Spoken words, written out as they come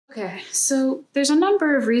Okay, so there's a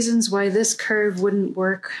number of reasons why this curve wouldn't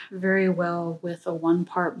work very well with a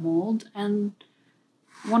one-part mold, and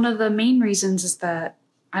one of the main reasons is that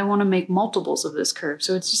I want to make multiples of this curve,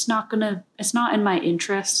 so it's not in my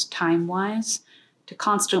interest time-wise to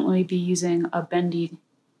constantly be using a bendy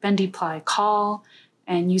ply caul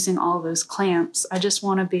and using all those clamps. I just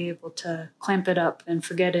want to be able to clamp it up and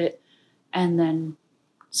forget it, and then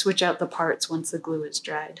switch out the parts once the glue is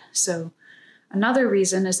dried. So another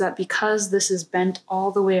reason is that because this is bent all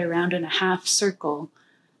the way around in a half circle,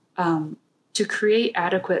 to create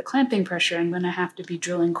adequate clamping pressure, I'm going to have to be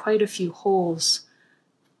drilling quite a few holes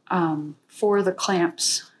for the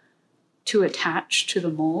clamps to attach to the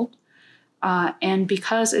mold. And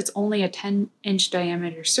because it's only a 10-inch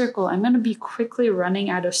diameter circle, I'm going to be quickly running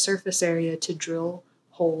out of surface area to drill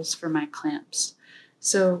holes for my clamps.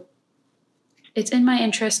 So it's in my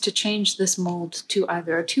interest to change this mold to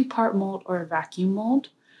either a two-part mold or a vacuum mold.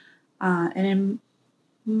 And in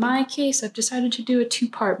my case, I've decided to do a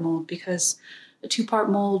two-part mold because a two-part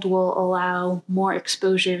mold will allow more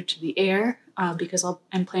exposure to the air because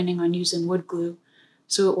I'm planning on using wood glue,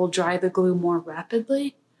 so it will dry the glue more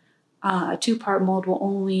rapidly. A two-part mold will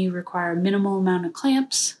only require a minimal amount of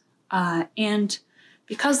clamps. And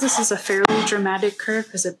because this is a fairly dramatic curve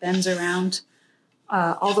because it bends around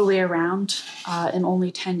all the way around in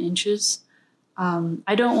only 10 inches.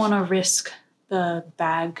 I don't want to risk the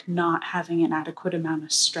bag not having an adequate amount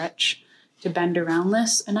of stretch to bend around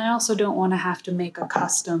this, and I also don't want to have to make a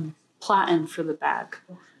custom platen for the bag.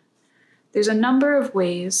 There's a number of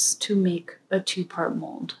ways to make a two-part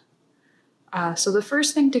mold. So the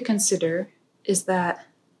first thing to consider is that,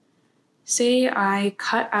 say I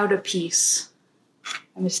cut out a piece.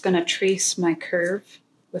 I'm just going to trace my curve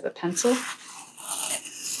with a pencil.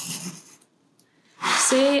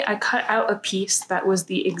 Say I cut out a piece that was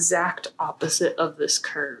the exact opposite of this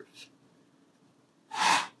curve.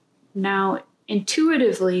 Now,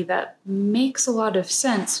 intuitively, that makes a lot of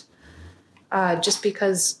sense just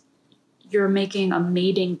because you're making a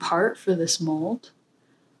mating part for this mold.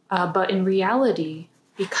 But in reality,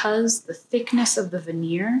 because the thickness of the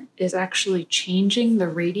veneer is actually changing the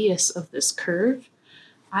radius of this curve,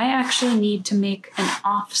 I actually need to make an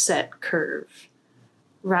offset curve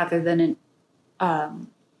rather than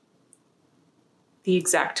the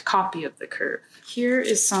exact copy of the curve. Here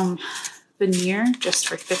is some veneer just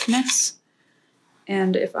for thickness.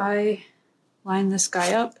 And if I line this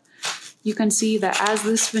guy up, you can see that as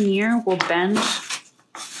this veneer will bend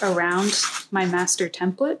around my master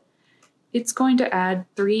template, it's going to add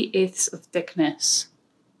 3/8 of thickness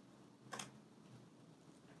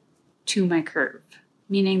to my curve,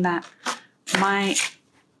 meaning that my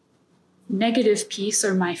negative piece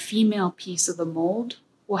or my female piece of the mold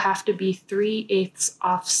will have to be 3/8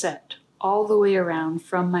 offset all the way around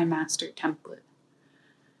from my master template.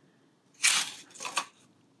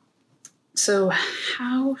 So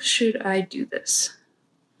how should I do this?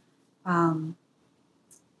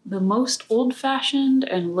 The most old-fashioned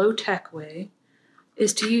and low-tech way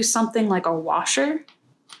is to use something like a washer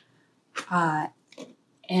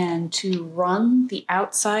and to run the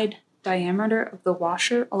outside diameter of the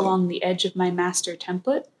washer along the edge of my master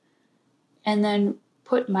template, and then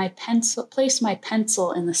place my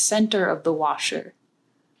pencil in the center of the washer.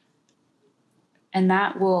 And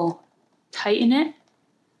that will tighten it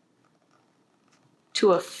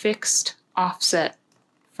to a fixed offset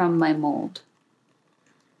from my mold.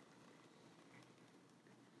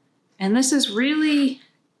 And this is really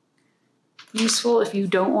useful if you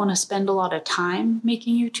don't want to spend a lot of time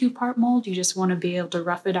making your two-part mold. You just want to be able to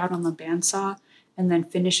rough it out on the bandsaw and then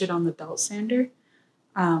finish it on the belt sander.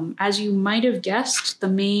 As you might have guessed, the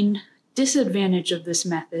main disadvantage of this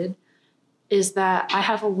method is that I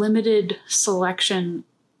have a limited selection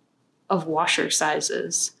of washer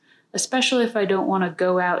sizes, especially if I don't want to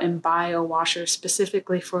go out and buy a washer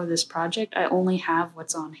specifically for this project. I only have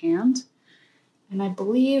what's on hand. And I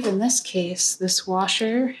believe in this case, this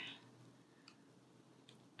washer,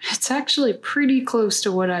 it's actually pretty close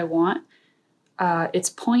to what I want. It's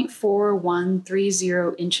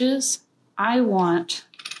 0.4130 inches. I want,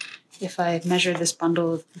 if I measure this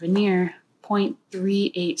bundle of veneer,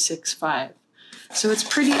 0.3865. So it's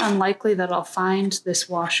pretty unlikely that I'll find this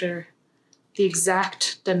washer, the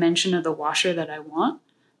exact dimension of the washer that I want.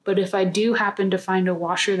 But if I do happen to find a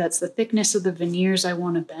washer that's the thickness of the veneers I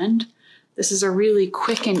want to bend, this is a really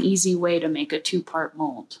quick and easy way to make a two-part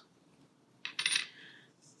mold.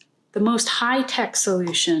 The most high-tech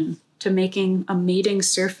solution to making a mating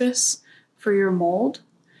surface for your mold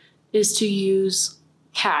is to use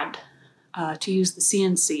CAD, to use the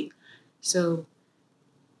CNC. So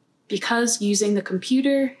because using the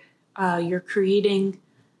computer, you're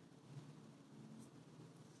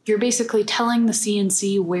basically telling the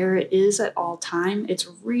CNC where it is at all time.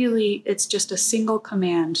 It's just a single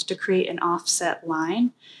command to create an offset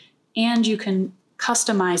line, and you can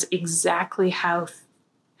customize exactly how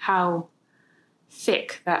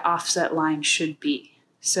thick that offset line should be.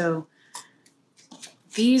 So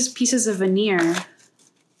these pieces of veneer,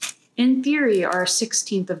 in theory, are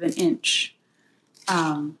 1/16 of an inch.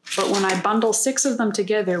 But when I bundle 6 of them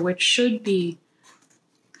together, which should be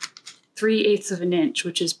 3/8 of an inch,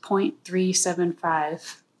 which is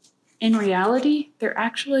 0.375, in reality, they're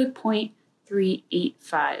actually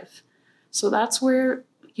 0.385. So that's where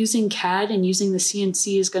using CAD and using the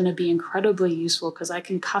CNC is going to be incredibly useful, because I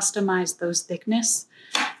can customize those thickness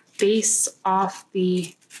based off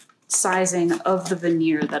the sizing of the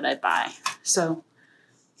veneer that I buy. So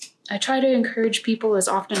I try to encourage people as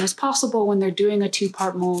often as possible when they're doing a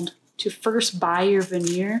 2-part mold to first buy your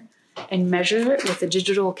veneer and measure it with a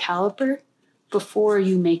digital caliper before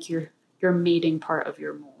you make your mating part of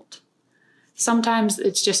your mold. Sometimes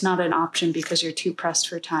it's just not an option because you're too pressed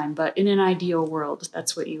for time, but in an ideal world,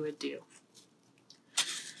 that's what you would do.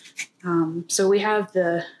 So we have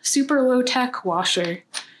the super low-tech washer,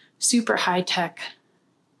 super high-tech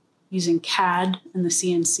using CAD and the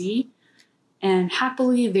CNC, and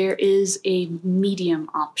happily there is a medium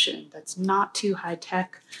option that's not too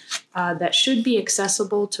high-tech, that should be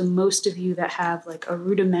accessible to most of you that have like a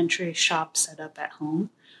rudimentary shop set up at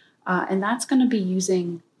home, and that's going to be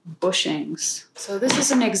using bushings. So this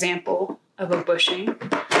is an example of a bushing.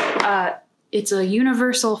 It's a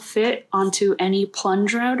universal fit onto any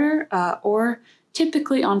plunge router, or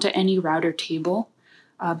typically onto any router table.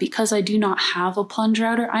 Because I do not have a plunge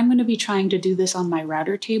router, I'm going to be trying to do this on my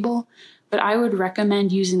router table, but I would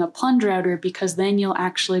recommend using a plunge router because then you'll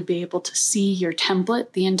actually be able to see your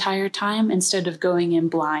template the entire time instead of going in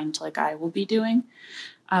blind like I will be doing.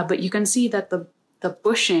 But you can see that the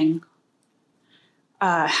bushing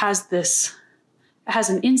has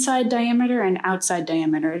an inside diameter and outside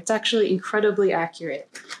diameter. It's actually incredibly accurate.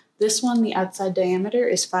 This one, the outside diameter,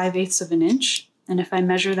 is 5/8 of an inch, and if I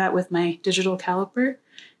measure that with my digital caliper,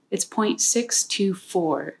 it's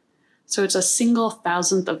 0.624. So it's a single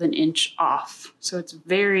thousandth of an inch off. So it's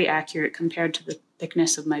very accurate compared to the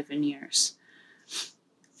thickness of my veneers.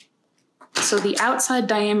 So the outside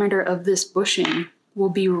diameter of this bushing will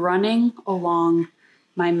be running along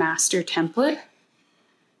my master template,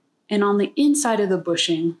 and on the inside of the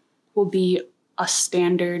bushing will be a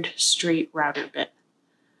standard straight router bit.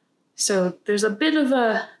 So there's a bit of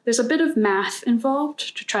math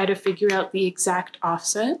involved to try to figure out the exact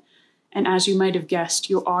offset. And as you might have guessed,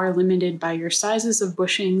 you are limited by your sizes of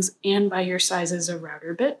bushings and by your sizes of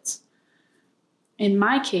router bits. In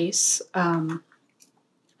my case,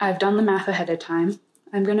 I've done the math ahead of time.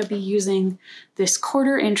 I'm going to be using this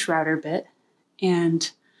 1/4 inch router bit, and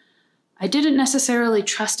I didn't necessarily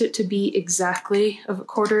trust it to be exactly of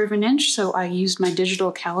 1/4 of an inch, so I used my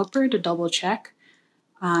digital caliper to double check.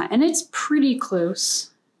 And it's pretty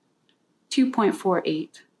close,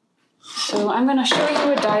 2.48. So I'm going to show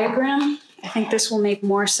you a diagram. I think this will make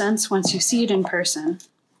more sense once you see it in person.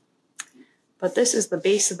 But this is the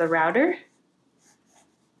base of the router.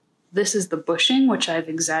 This is the bushing, which I've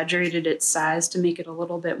exaggerated its size to make it a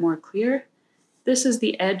little bit more clear. This is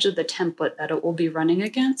the edge of the template that it will be running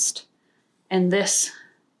against. And this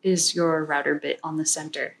is your router bit on the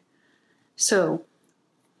center. So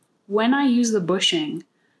when I use the bushing,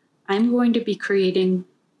 I'm going to be creating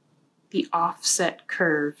the offset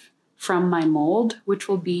curve from my mold, which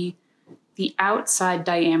will be the outside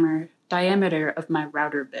diameter of my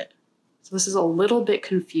router bit. So this is a little bit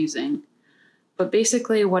confusing, but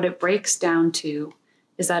basically what it breaks down to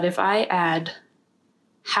is that if I add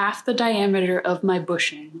half the diameter of my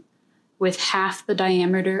bushing with half the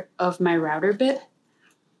diameter of my router bit,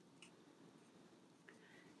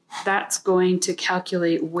 that's going to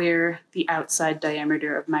calculate where the outside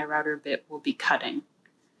diameter of my router bit will be cutting.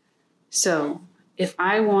 So if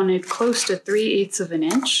I wanted close to 3/8 of an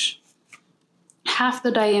inch, half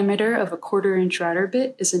the diameter of a 1/4 inch router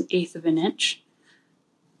bit is 1/8 of an inch.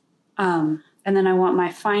 And then I want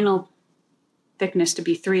my final thickness to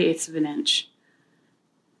be 3/8 of an inch.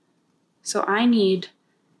 So I need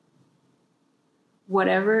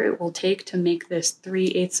whatever it will take to make this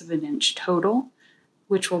 3/8 of an inch total,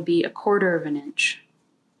 which will be 1/4 of an inch,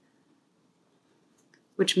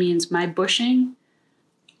 which means my bushing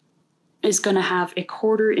is going to have a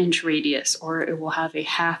 1/4 inch radius, or it will have a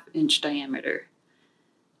 1/2 inch diameter.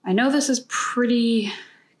 I know this is pretty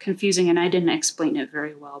confusing and I didn't explain it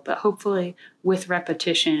very well, but hopefully with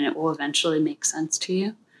repetition it will eventually make sense to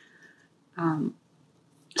you.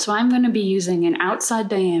 So I'm going to be using an outside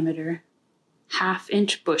diameter, 1/2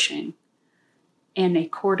 inch bushing, and a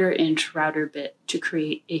 1/4 inch router bit to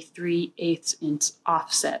create a 3/8 inch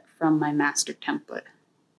offset from my master template.